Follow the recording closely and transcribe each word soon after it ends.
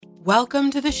Welcome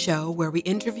to the show where we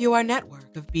interview our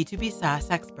network of B2B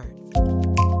SaaS experts.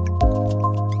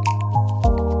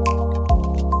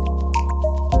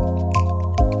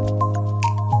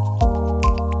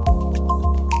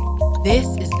 This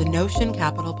is the Notion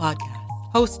Capital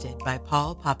Podcast, hosted by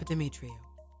Paul Papadimitriou.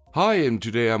 Hi, and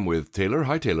today I'm with Taylor.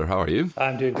 Hi, Taylor. How are you?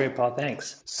 I'm doing great, Paul.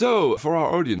 Thanks. So, for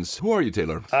our audience, who are you,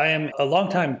 Taylor? I am a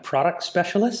longtime product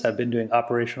specialist. I've been doing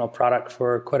operational product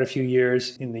for quite a few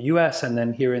years in the US and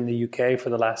then here in the UK for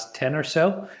the last 10 or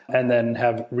so, and then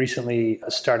have recently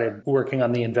started working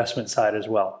on the investment side as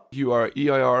well. You are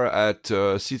EIR at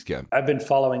Seedcamp. I've been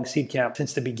following Seedcamp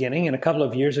since the beginning, and a couple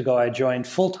of years ago I joined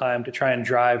full-time to try and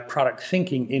drive product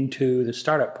thinking into the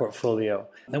startup portfolio.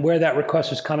 And where that request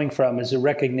was coming from is a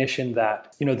recognition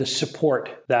that, the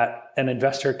support that an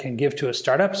investor can give to a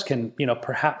startups can,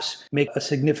 perhaps make a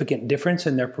significant difference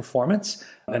in their performance.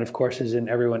 And of course, is in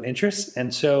everyone's interest.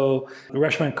 And so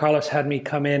Reshma and Carlos had me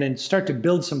come in and start to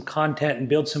build some content and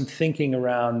build some thinking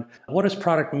around what does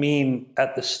product mean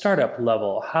at the startup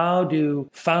level? How do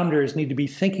founders need to be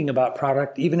thinking about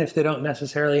product, even if they don't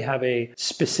necessarily have a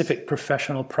specific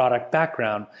professional product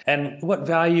background? And what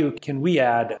value can we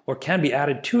add or can be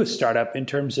added to a startup in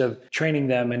terms of training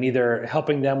them and either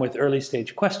helping them with early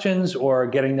stage questions or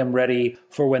getting them ready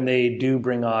for when they do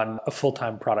bring on a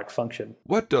full-time product function?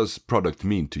 What does product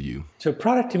mean to you? So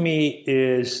product to me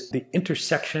is the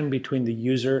intersection between the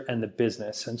user and the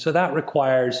business. And so that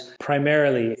requires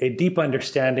primarily a deep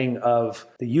understanding of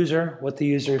the user, what the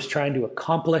user is trying to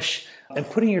accomplish, and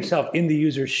putting yourself in the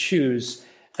user's shoes,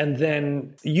 and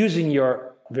then using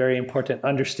your very important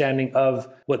understanding of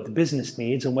what the business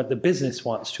needs and what the business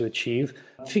wants to achieve,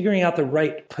 figuring out the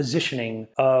right positioning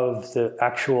of the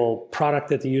actual product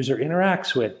that the user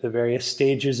interacts with, the various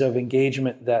stages of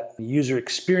engagement that the user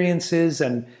experiences,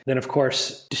 and then, of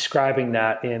course, describing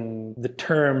that in the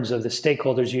terms of the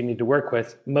stakeholders you need to work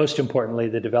with, most importantly,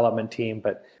 the development team,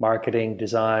 but marketing,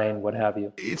 design, what have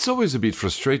you. It's always a bit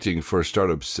frustrating for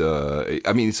startups.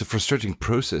 It's a frustrating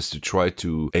process to try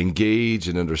to engage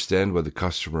and understand what the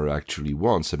customer actually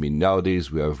wants.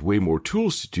 Nowadays we have way more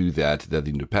tools to do that than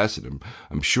in the past.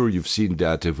 I'm sure you've seen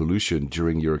that evolution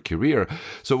during your career.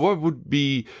 So what would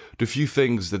be the few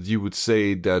things that you would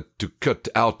say that to cut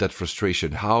out that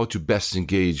frustration, how to best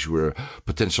engage with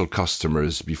potential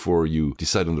customers before you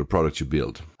decide on the product you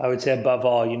build? I would say above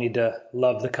all, you need to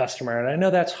love the customer. And I know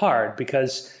that's hard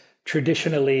because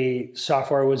traditionally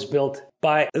software was built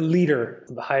by a leader,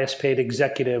 the highest paid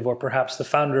executive, or perhaps the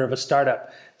founder of a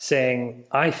startup saying,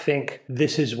 I think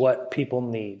this is what people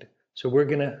need. So we're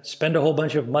going to spend a whole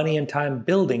bunch of money and time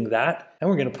building that, and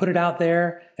we're going to put it out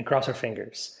there and cross our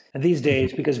fingers. And these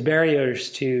days, because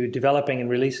barriers to developing and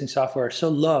releasing software are so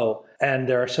low, and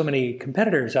there are so many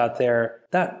competitors out there,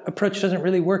 that approach doesn't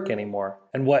really work anymore.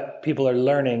 And what people are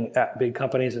learning at big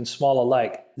companies and small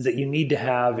alike is that you need to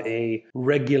have a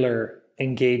regular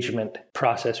engagement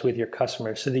process with your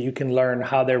customers so that you can learn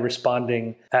how they're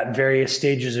responding at various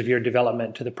stages of your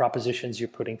development to the propositions you're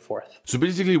putting forth. So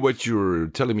basically what you're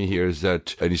telling me here is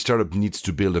that any startup needs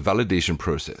to build a validation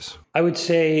process. I would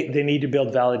say they need to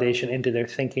build validation into their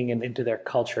thinking and into their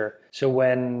culture. So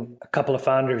when a couple of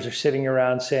founders are sitting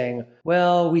around saying,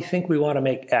 well, we think we want to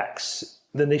make X,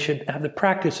 then they should have the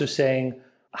practice of saying,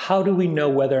 how do we know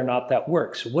whether or not that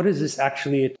works? What does this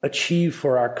actually achieve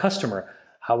for our customer?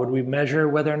 How would we measure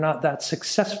whether or not that's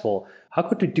successful? How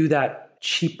could we do that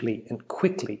cheaply and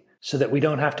quickly so that we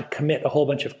don't have to commit a whole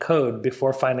bunch of code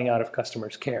before finding out if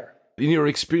customers care? In your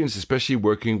experience, especially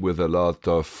working with a lot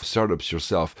of startups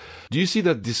yourself, do you see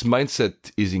that this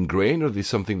mindset is ingrained or is this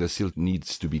something that still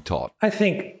needs to be taught? I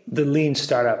think the lean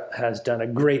startup has done a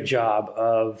great job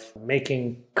of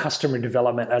making customer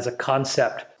development as a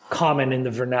concept common in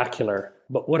the vernacular.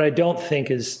 But what I don't think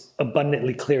is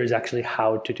abundantly clear is actually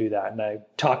how to do that. And I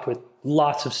talked with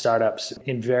lots of startups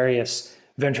in various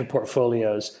venture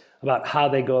portfolios about how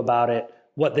they go about it,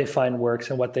 what they find works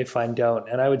and what they find don't.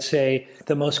 And I would say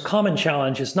the most common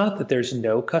challenge is not that there's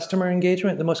no customer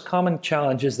engagement. The most common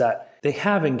challenge is that they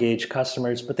have engaged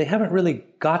customers, but they haven't really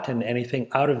gotten anything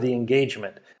out of the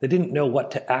engagement. They didn't know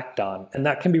what to act on. And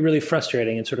that can be really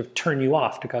frustrating and sort of turn you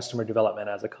off to customer development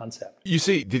as a concept. You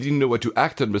say they didn't know what to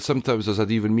act on, but sometimes does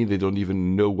that even mean they don't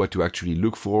even know what to actually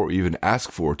look for or even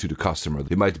ask for to the customer?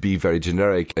 They might be very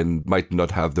generic and might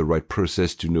not have the right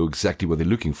process to know exactly what they're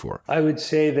looking for. I would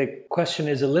say the question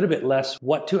is a little bit less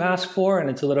what to ask for, and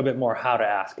it's a little bit more how to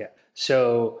ask it.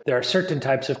 So there are certain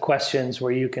types of questions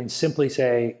where you can simply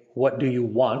say, what do you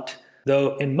want?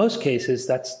 Though in most cases,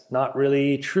 that's not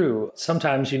really true.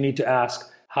 Sometimes you need to ask,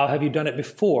 how have you done it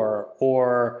before?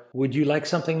 Or would you like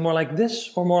something more like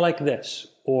this or more like this?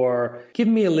 Or give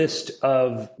me a list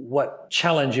of what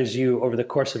challenges you over the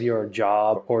course of your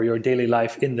job or your daily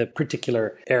life in the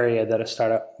particular area that a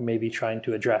startup may be trying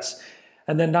to address.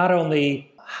 And then not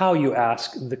only how you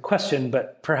ask the question,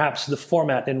 but perhaps the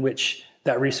format in which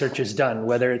that research is done,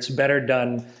 whether it's better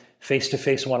done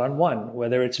face-to-face one-on-one,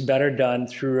 whether it's better done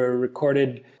through a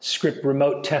recorded script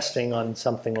remote testing on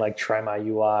something like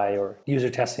TryMyUI or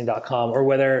usertesting.com, or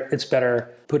whether it's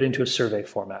better put into a survey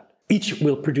format. Each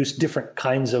will produce different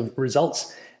kinds of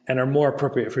results and are more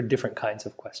appropriate for different kinds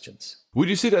of questions. Would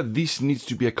you say that this needs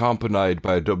to be accompanied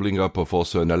by a doubling up of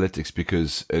also analytics?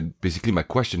 Because basically my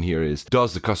question here is,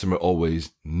 does the customer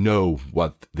always know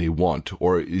what they want?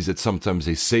 Or is it sometimes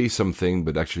they say something,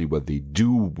 but actually what they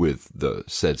do with the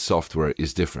said software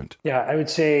is different? Yeah, I would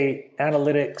say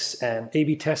analytics and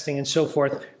A/B testing and so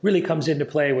forth really comes into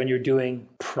play when you're doing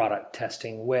product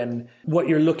testing, when what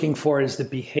you're looking for is the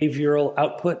behavioral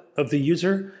output of the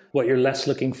user. What you're less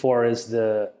looking for is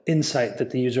the insight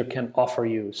that the user can offer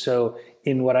you. So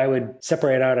in what I would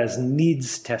separate out as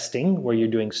needs testing, where you're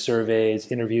doing surveys,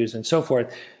 interviews, and so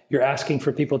forth, you're asking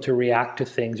for people to react to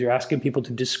things. You're asking people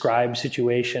to describe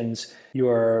situations.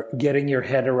 You're getting your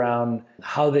head around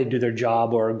how they do their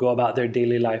job or go about their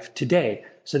daily life today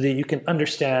so that you can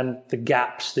understand the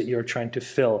gaps that you're trying to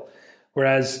fill.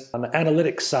 Whereas on the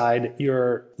analytics side,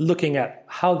 you're looking at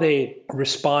how they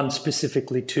respond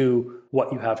specifically to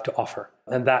what you have to offer.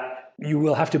 And that you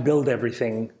will have to build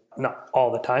everything, not all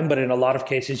the time, but in a lot of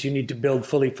cases, you need to build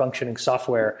fully functioning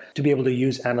software to be able to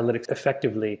use analytics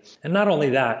effectively. And not only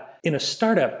that, in a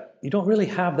startup, you don't really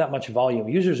have that much volume.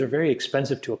 Users are very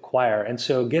expensive to acquire. And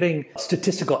so getting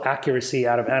statistical accuracy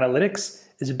out of analytics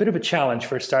is a bit of a challenge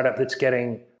for a startup that's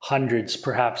getting hundreds,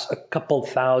 perhaps a couple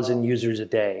thousand users a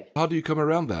day. How do you come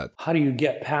around that? How do you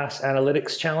get past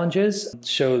analytics challenges?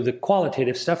 So the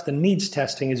qualitative stuff, the needs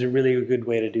testing is a really good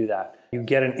way to do that. You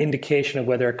get an indication of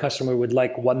whether a customer would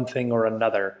like one thing or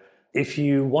another. If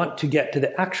you want to get to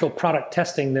the actual product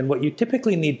testing, then what you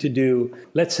typically need to do,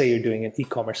 let's say you're doing an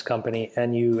e-commerce company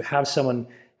and you have someone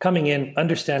coming in,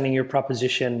 understanding your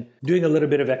proposition, doing a little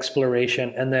bit of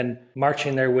exploration, and then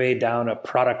marching their way down a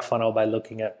product funnel by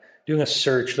doing a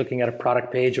search, looking at a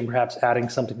product page, and perhaps adding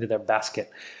something to their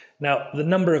basket. Now, the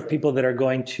number of people that are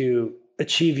going to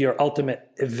achieve your ultimate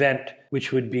event,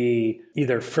 which would be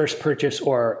either first purchase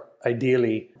or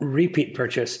ideally repeat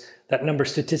purchase, that number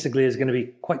statistically is going to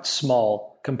be quite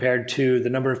small compared to the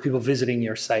number of people visiting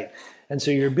your site. And so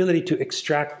your ability to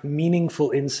extract meaningful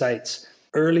insights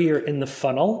earlier in the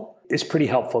funnel is pretty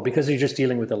helpful because you're just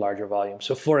dealing with a larger volume.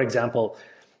 So for example,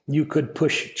 you could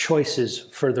push choices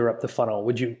further up the funnel.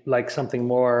 Would you like something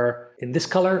more in this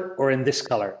color or in this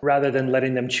color, rather than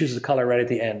letting them choose the color right at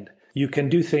the end? You can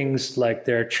do things like,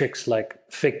 there are tricks like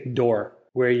fake door,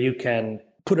 where you can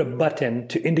put a button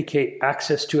to indicate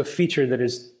access to a feature that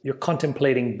is you're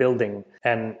contemplating building.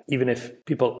 And even if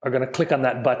people are going to click on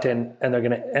that button and they're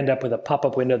going to end up with a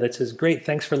pop-up window that says, great,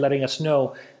 thanks for letting us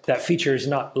know that feature is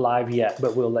not live yet,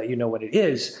 but we'll let you know what it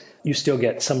is, you still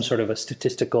get some sort of a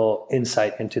statistical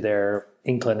insight into their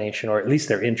inclination, or at least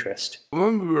their interest.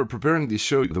 When we were preparing this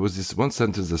show, there was this one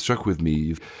sentence that struck with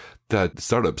me, that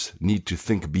startups need to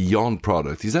think beyond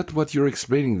product. Is that what you're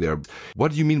explaining there?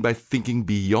 What do you mean by thinking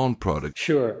beyond product?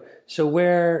 Sure. So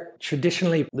where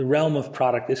traditionally the realm of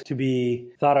product is to be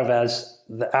thought of as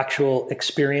the actual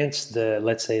experience,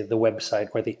 let's say the website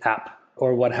or the app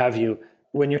or what have you,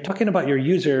 when you're talking about your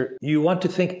user, you want to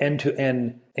think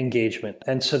end-to-end engagement.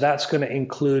 And so that's going to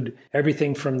include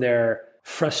everything from their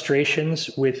frustrations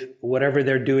with whatever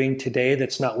they're doing today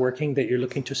that's not working, that you're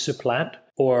looking to supplant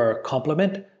or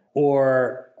complement,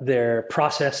 or their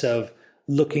process of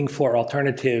looking for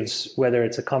alternatives, whether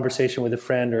it's a conversation with a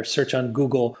friend or search on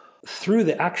Google, through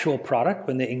the actual product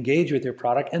when they engage with your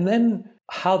product, and then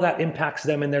how that impacts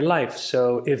them in their life.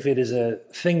 So if it is a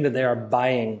thing that they are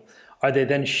buying, are they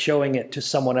then showing it to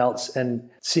someone else and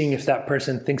seeing if that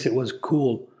person thinks it was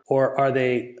cool? Or are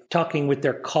they talking with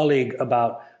their colleague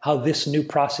about how this new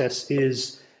process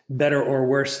is better or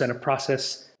worse than a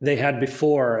process they had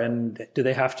before? And do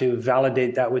they have to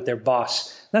validate that with their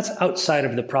boss? That's outside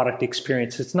of the product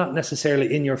experience. It's not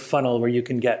necessarily in your funnel where you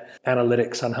can get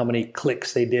analytics on how many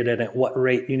clicks they did and at what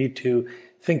rate. You need to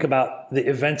think about the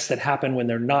events that happen when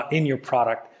they're not in your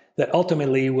product that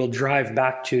ultimately will drive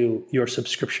back to your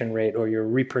subscription rate or your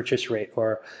repurchase rate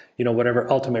or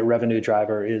whatever ultimate revenue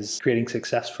driver is creating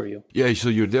success for you. Yeah, so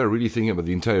you're there really thinking about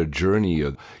the entire journey.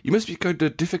 It must be kind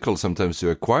of difficult sometimes to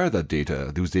acquire that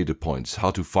data, those data points,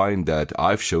 how to find that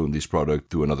I've shown this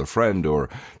product to another friend or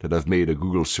that I've made a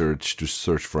Google search to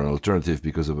search for an alternative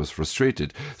because I was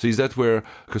frustrated. So is that where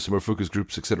customer focus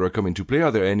groups, etc., come into play?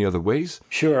 Are there any other ways?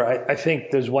 Sure. I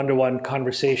think those one-to-one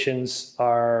conversations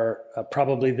are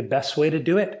probably the best way to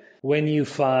do it. When you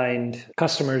find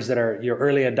customers that are your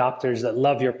early adopters that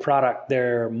love your product,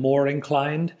 they're more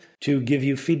inclined to give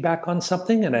you feedback on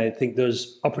something. And I think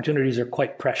those opportunities are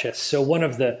quite precious. So one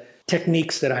of the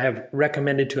techniques that I have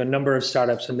recommended to a number of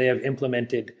startups and they have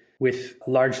implemented with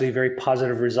largely very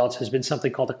positive results has been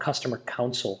something called a customer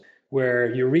council,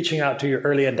 where you're reaching out to your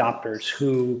early adopters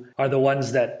who are the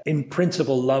ones that in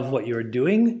principle love what you're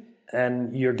doing.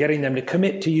 And you're getting them to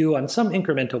commit to you on some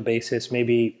incremental basis,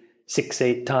 maybe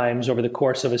 6-8 times over the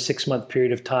course of a 6-month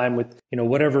period of time with,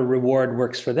 whatever reward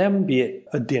works for them, be it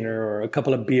a dinner or a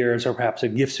couple of beers or perhaps a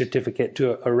gift certificate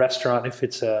to a restaurant if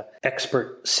it's an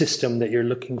expert system that you're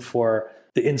looking for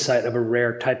the insight of a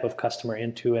rare type of customer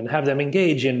into, and have them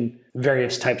engage in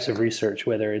various types of research,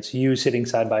 whether it's you sitting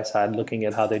side by side looking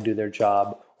at how they do their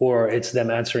job, or it's them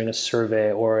answering a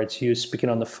survey, or it's you speaking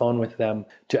on the phone with them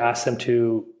to ask them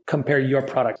to compare your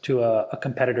product to a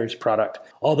competitor's product.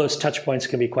 All those touch points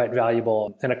can be quite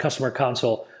valuable. And a customer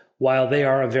council, while they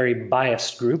are a very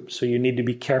biased group, so you need to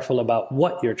be careful about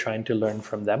what you're trying to learn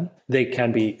from them, they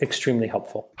can be extremely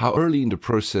helpful. How early in the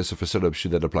process of a startup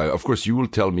should that apply? Of course, you will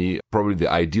tell me probably the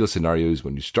ideal scenario is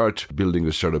when you start building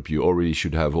a startup, you already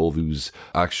should have all those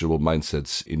actionable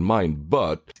mindsets in mind.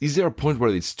 But is there a point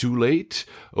where it's too late?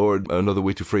 Or another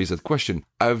way to phrase that question,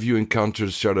 have you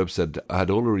encountered startups that had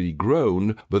already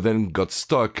grown, but then got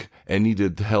stuck and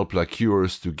needed help like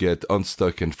yours to get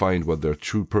unstuck and find what their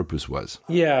true purpose was?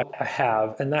 Yeah, I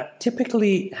have. And that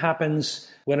typically happens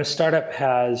when a startup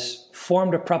has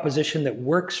formed a proposition that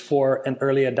works for an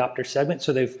early adopter segment.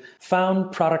 So they've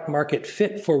found product market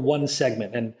fit for one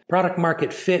segment. And product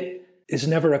market fit is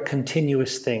never a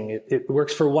continuous thing. It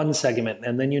works for one segment,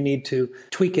 and then you need to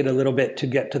tweak it a little bit to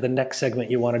get to the next segment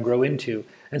you want to grow into.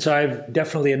 And so I've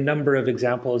definitely a number of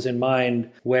examples in mind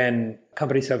when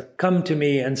companies have come to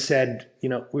me and said,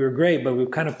 we were great, but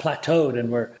we've kind of plateaued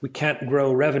and we can't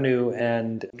grow revenue.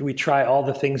 And we try all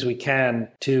the things we can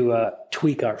to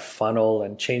tweak our funnel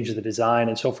and change the design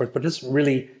and so forth, but it doesn't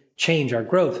really change our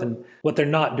growth. And what they're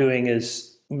not doing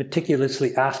is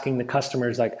meticulously asking the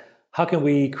customers, like, how can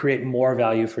we create more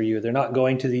value for you? They're not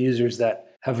going to the users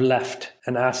that have left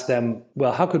and ask them,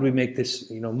 well, how could we make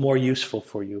this, more useful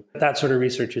for you? That sort of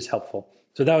research is helpful.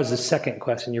 So that was the second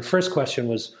question. Your first question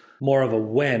was more of a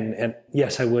when. And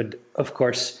yes, I would, of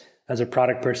course, as a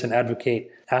product person,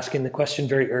 advocate asking the question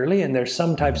very early. And there's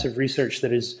some types of research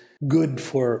that is good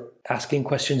for asking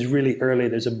questions really early.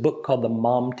 There's a book called The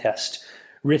Mom Test,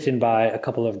 written by a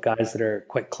couple of guys that are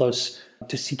quite close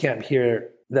to Seecamp here,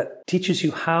 that teaches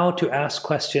you how to ask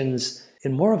questions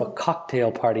in more of a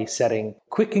cocktail party setting.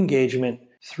 Quick engagement,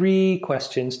 3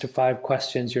 questions to 5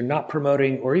 questions. You're not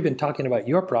promoting or even talking about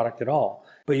your product at all,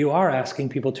 but you are asking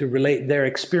people to relate their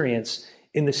experience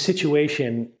in the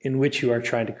situation in which you are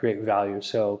trying to create value.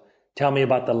 So tell me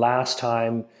about the last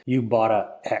time you bought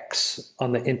a X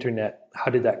on the internet. How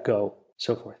did that go?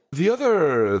 So forth. The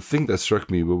other thing that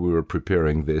struck me when we were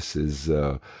preparing this is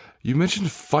you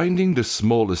mentioned finding the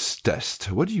smallest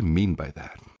test. What do you mean by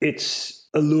that? It's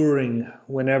alluring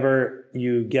whenever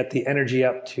you get the energy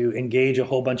up to engage a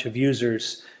whole bunch of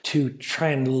users to try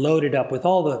and load it up with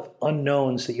all the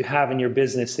unknowns that you have in your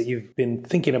business that you've been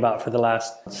thinking about for the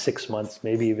last 6 months,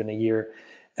 maybe even a year,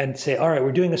 and say, all right,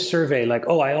 we're doing a survey like,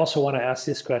 oh, I also want to ask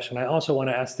this question. I also want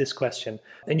to ask this question.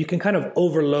 And you can kind of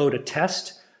overload a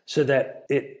test so that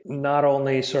it not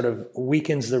only sort of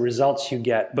weakens the results you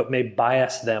get, but may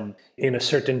bias them in a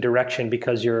certain direction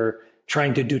because you're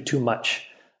trying to do too much.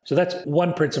 So that's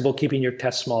one principle, keeping your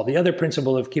tests small. The other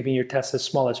principle of keeping your tests as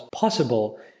small as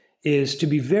possible is to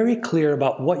be very clear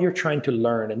about what you're trying to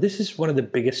learn. And this is one of the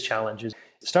biggest challenges.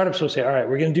 Startups will say, all right,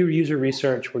 we're going to do user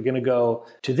research. We're going to go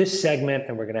to this segment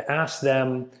and we're going to ask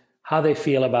them how they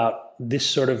feel about this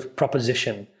sort of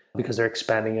proposition because they're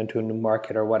expanding into a new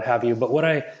market or what have you. But what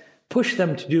I push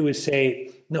them to do is say,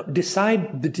 no,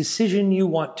 decide the decision you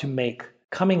want to make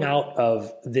coming out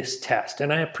of this test.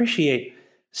 And I appreciate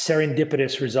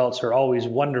serendipitous results are always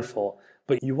wonderful,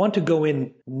 but you want to go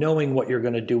in knowing what you're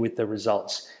going to do with the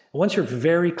results. And once you're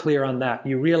very clear on that,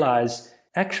 you realize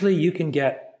actually you can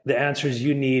get the answers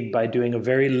you need by doing a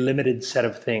very limited set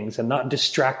of things and not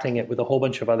distracting it with a whole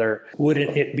bunch of other,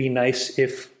 wouldn't it be nice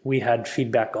if we had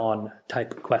feedback on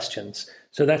type questions.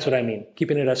 So that's what I mean,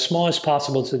 keeping it as small as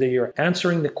possible so that you're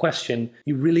answering the question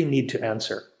you really need to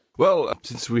answer. Well,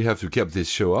 since we have to cap this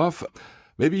show off,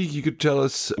 maybe you could tell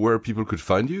us where people could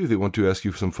find you if they want to ask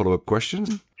you some follow-up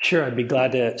questions. Sure, I'd be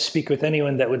glad to speak with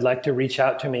anyone that would like to reach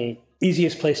out to me.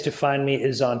 Easiest place to find me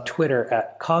is on Twitter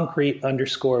at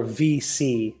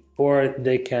concrete_VC, or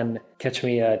they can catch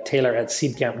me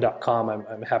Taylor@seedcamp.com.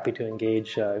 I'm happy to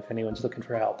engage if anyone's looking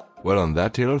for help. Well, on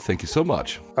that, Taylor, thank you so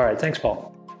much. All right, thanks,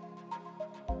 Paul.